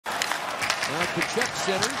Tkachuk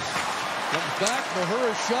centers. Comes back.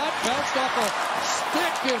 Mahura's shot. Bounced off a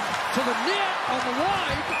stick and to the net on the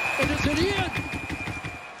wide. And is it in?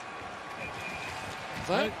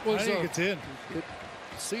 That was I think it's in.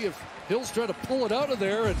 See if Hill's trying to pull it out of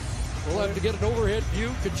there, and we'll have to get an overhead view.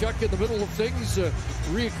 Tkachuk in the middle of things,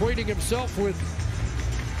 reacquainting himself with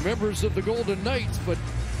members of the Golden Knights. But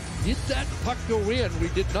did that puck go in? We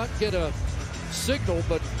did not get a signal,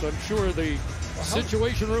 but I'm sure the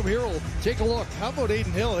situation room here will take a look. How about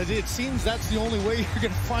Adin Hill? It seems that's the only way you're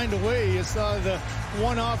going to find a way. You saw the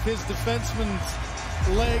one off his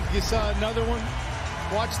defenseman's leg. You saw another one.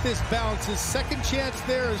 Watch this bounce. His second chance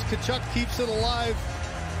there as Tkachuk keeps it alive.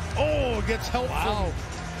 Oh, gets help from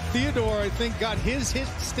Theodore. I think got his hit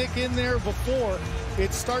stick in there before.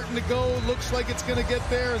 It's starting to go. Looks like it's going to get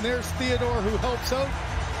there. And there's Theodore who helps out.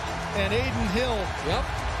 And Adin Hill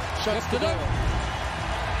shuts the door.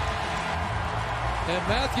 And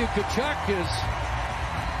Matthew Tkachuk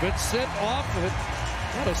has been sent off with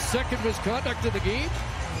not a second misconduct in the game.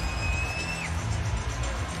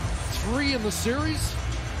 3 in the series.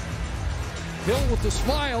 Hill with the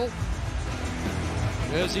smile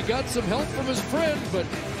as he got some help from his friend, but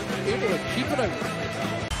able to keep it out.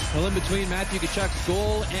 Well, in between Matthew Tkachuk's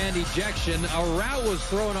goal and ejection, a row was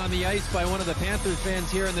thrown on the ice by one of the Panthers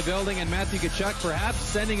fans here in the building, and Matthew Tkachuk perhaps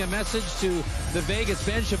sending a message to the Vegas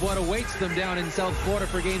bench of what awaits them down in South Florida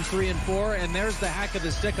for games 3 and 4. And there's the hack of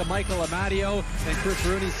the stick of Michael Amadio, and Chris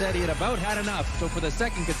Rooney said he had about had enough. So for the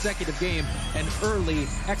second consecutive game, an early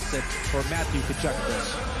exit for Matthew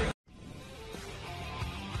Tkachuk.